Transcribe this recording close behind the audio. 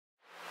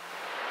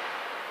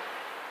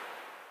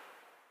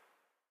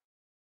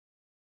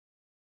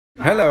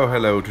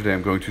Hello, today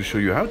I'm going to show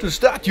you how to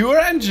start your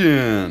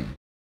engine.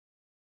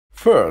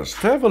 First,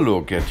 have a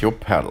look at your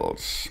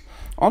pedals.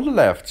 On the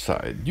left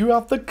side, you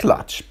have the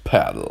clutch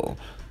pedal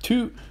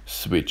to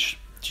switch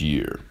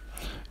gear.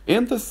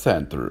 In the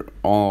center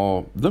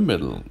or the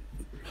middle,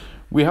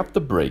 we have the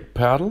brake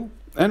pedal,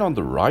 and on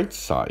the right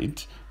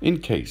side, in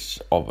case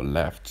of a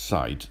left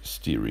side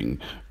steering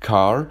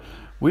car,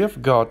 we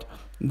have got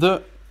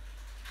the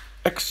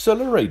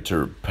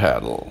accelerator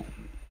pedal.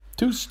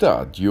 To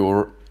start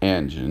your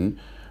engine,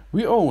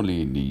 we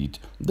only need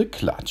the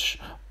clutch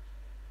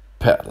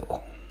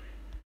pedal.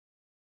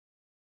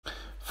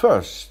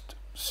 First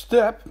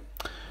step,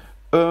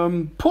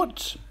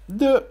 put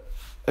the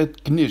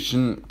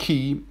ignition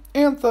key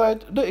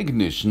inside the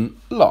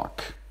ignition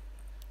lock.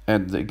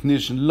 At the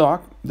ignition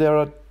lock, there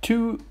are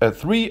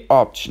three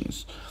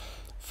options.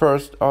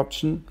 First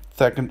option,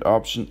 second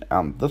option,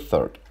 and the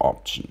third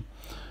option.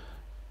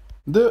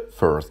 The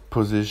first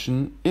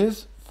position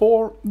is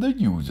for the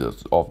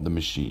users of the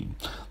machine.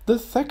 The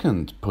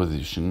second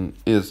position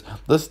is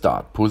the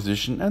start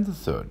position, and the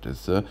third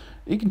is the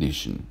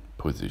ignition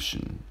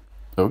position.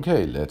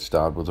 Okay, let's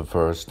start with the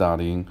first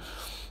starting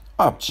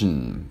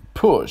option.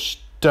 Push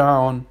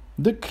down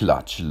the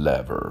clutch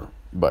lever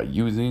by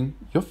using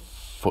your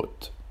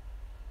foot.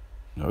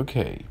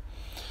 Okay,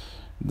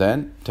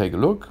 then take a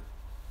look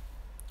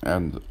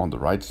and on the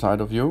right side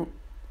of you,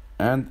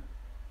 and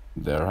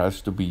there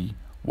has to be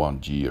one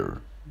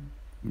gear,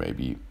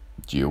 maybe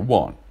gear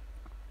 1.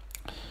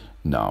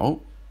 Now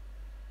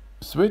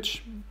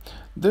switch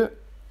the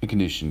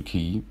ignition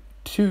key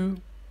to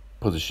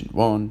position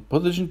 1,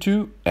 position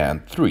 2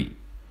 and 3.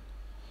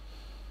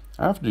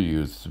 After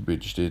you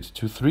switched it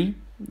to 3,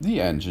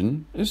 the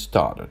engine is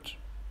started.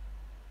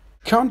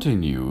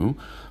 Continue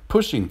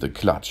pushing the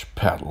clutch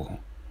pedal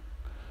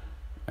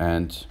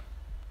and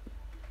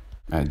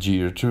add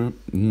gear to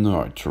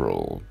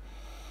neutral.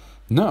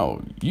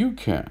 Now you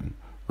can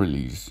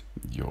release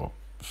your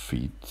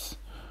feet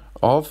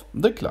of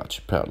the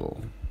clutch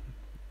pedal.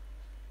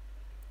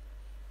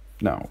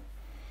 Now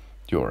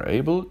you are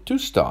able to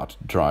start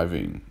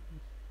driving.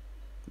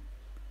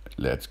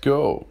 Let's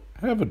go,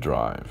 have a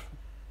drive,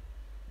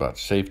 but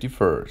safety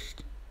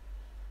first.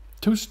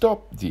 To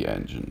stop the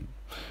engine,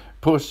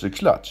 push the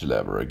clutch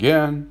lever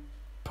again,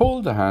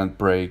 pull the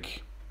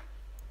handbrake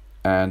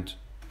and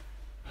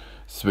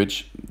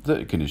switch the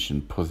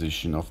ignition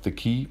position of the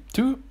key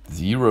to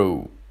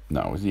 0.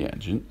 Now the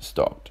engine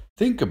stopped.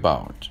 Think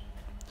about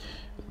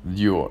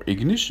your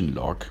ignition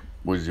lock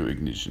with your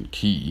ignition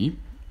key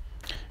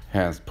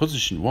has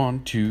position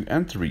 1, 2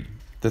 and 3.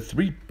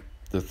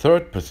 The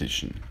third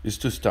position is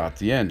to start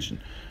the engine,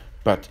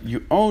 but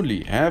you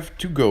only have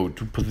to go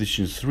to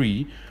position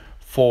 3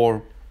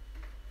 for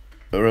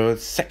a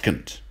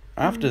second.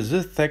 After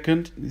this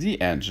second, the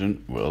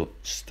engine will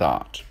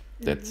start.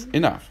 That's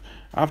enough.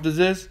 After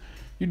this,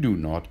 you do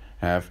not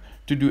have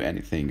to do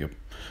anything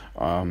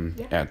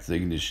at the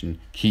ignition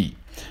key.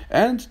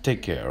 And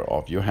take care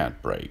of your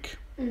handbrake.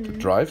 To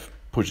drive,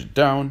 push it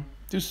down.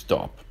 To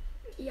stop,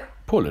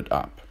 pull it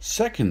up.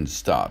 Second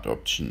start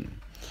option.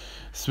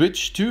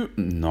 Switch to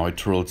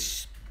neutral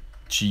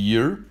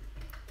gear.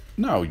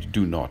 Now you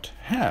do not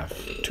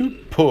have to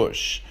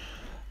push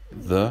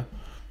the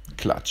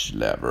clutch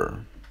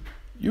lever.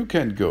 You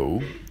can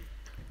go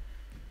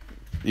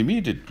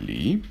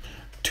immediately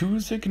to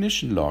the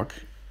ignition lock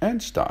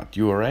and start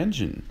your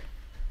engine.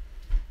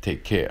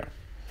 Take care.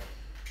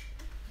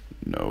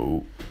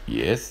 No,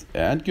 yes,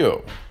 and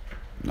go.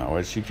 Now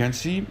as you can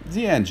see,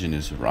 the engine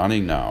is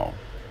running now.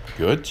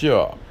 Good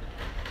job.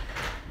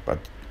 But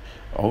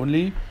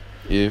only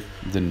if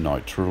the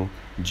neutral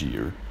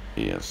gear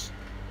is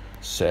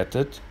set.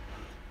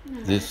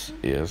 This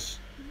is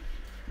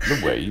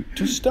the way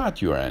to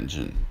start your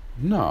engine.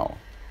 Now,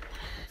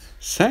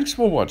 thanks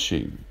for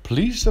watching.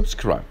 Please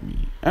subscribe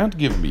me and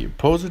give me a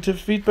positive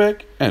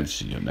feedback, and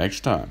see you next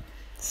time.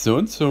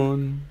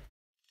 Soon.